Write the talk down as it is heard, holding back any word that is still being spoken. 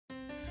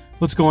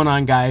What's going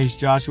on, guys?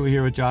 Joshua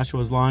here with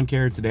Joshua's Lawn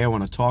Care. Today I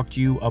want to talk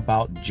to you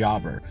about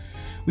JOBBER.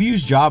 We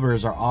use JOBBER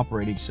as our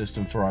operating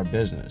system for our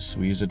business.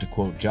 We use it to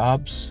quote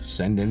jobs,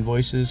 send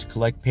invoices,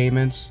 collect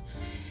payments.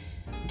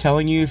 I'm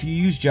telling you, if you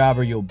use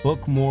JOBBER, you'll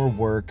book more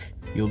work,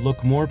 you'll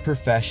look more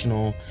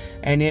professional,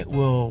 and it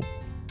will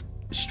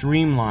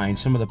streamline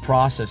some of the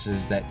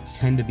processes that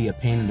tend to be a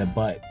pain in the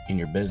butt in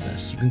your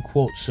business. You can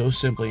quote so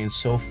simply and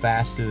so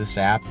fast through this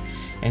app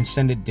and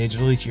send it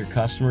digitally to your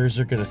customers.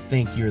 They're going to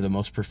think you're the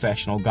most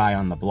professional guy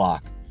on the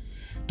block.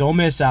 Don't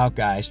miss out,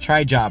 guys.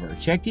 Try JOBBER.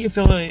 Check the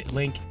affiliate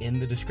link in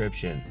the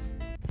description.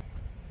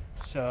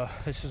 So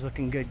this is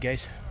looking good,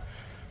 guys.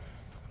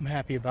 I'm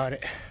happy about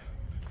it.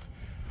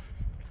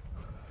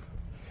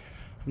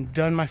 I'm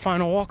done my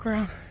final walk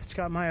around. It's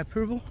got my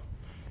approval.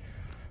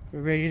 We're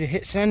ready to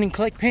hit send and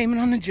collect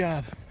payment on the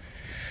job.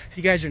 If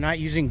you guys are not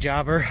using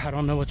JOBBER, I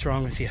don't know what's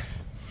wrong with you.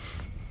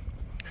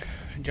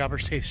 JOBBER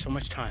saves so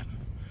much time,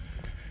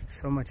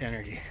 so much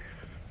energy.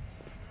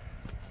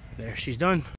 There, she's done.